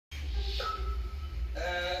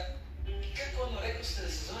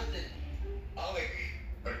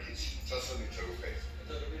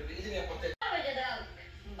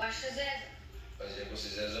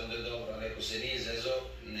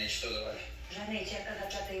Možda neće kada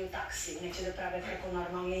čekaju taksi, neće da prave preko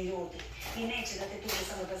normalni ljudi. I neće da te tuže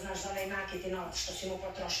samo da znaš da onaj nakiti novac što si mu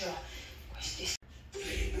potrošila. Koji si ti...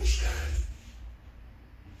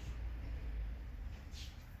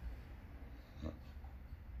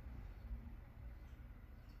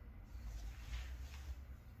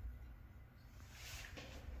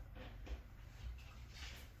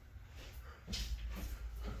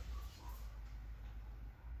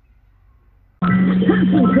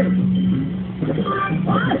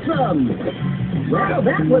 Awesome! Well,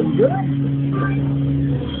 that was good.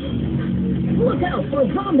 Look out for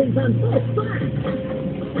zombies on both sides.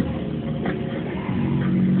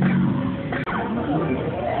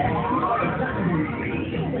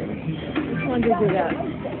 Which one did you get?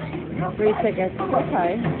 3 tickets.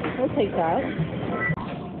 Okay, we'll take that.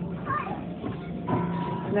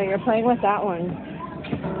 No, you're playing with that one.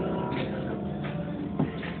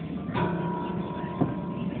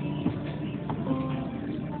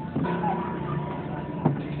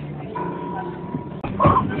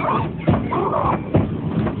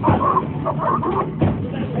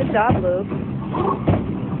 Good job, Luke.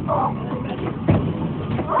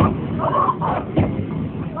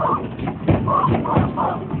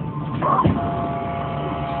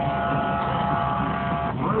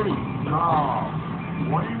 Great job.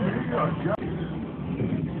 What do you mean?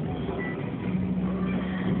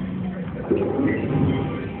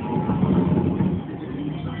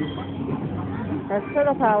 That's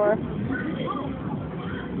turtle power.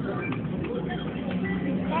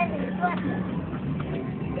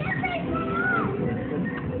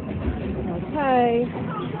 Okay.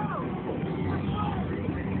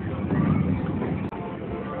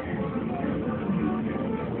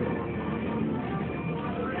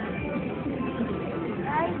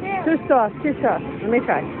 Too soft, too soft. Let me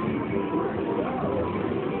try.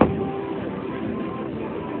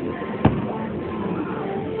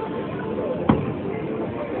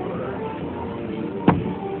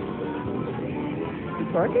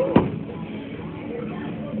 It's working?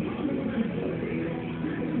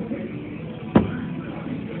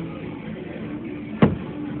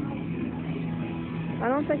 I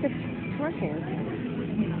don't think it's working.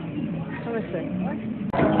 Let me see.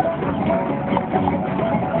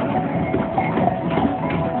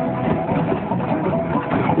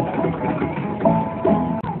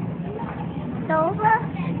 It's over?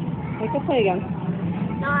 We can play again.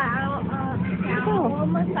 No, I don't, one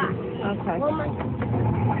more shot. Okay. One more shot.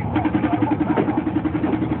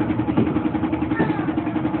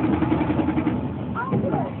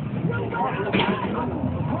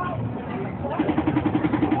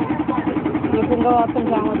 You can go up and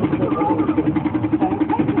down with the scissors.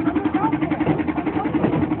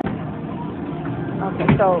 Okay,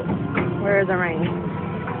 so where are the rings?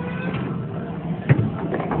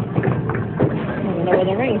 I don't know where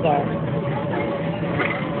the rings are.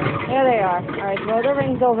 There they are. All right, throw the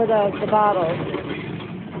rings over the bottles.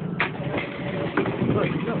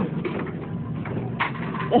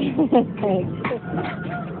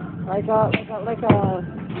 like a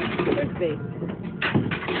frisbee.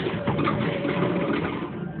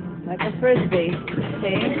 Like a frisbee,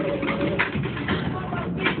 see?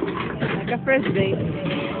 Like a frisbee.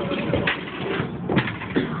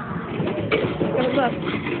 Look,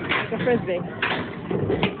 like a frisbee.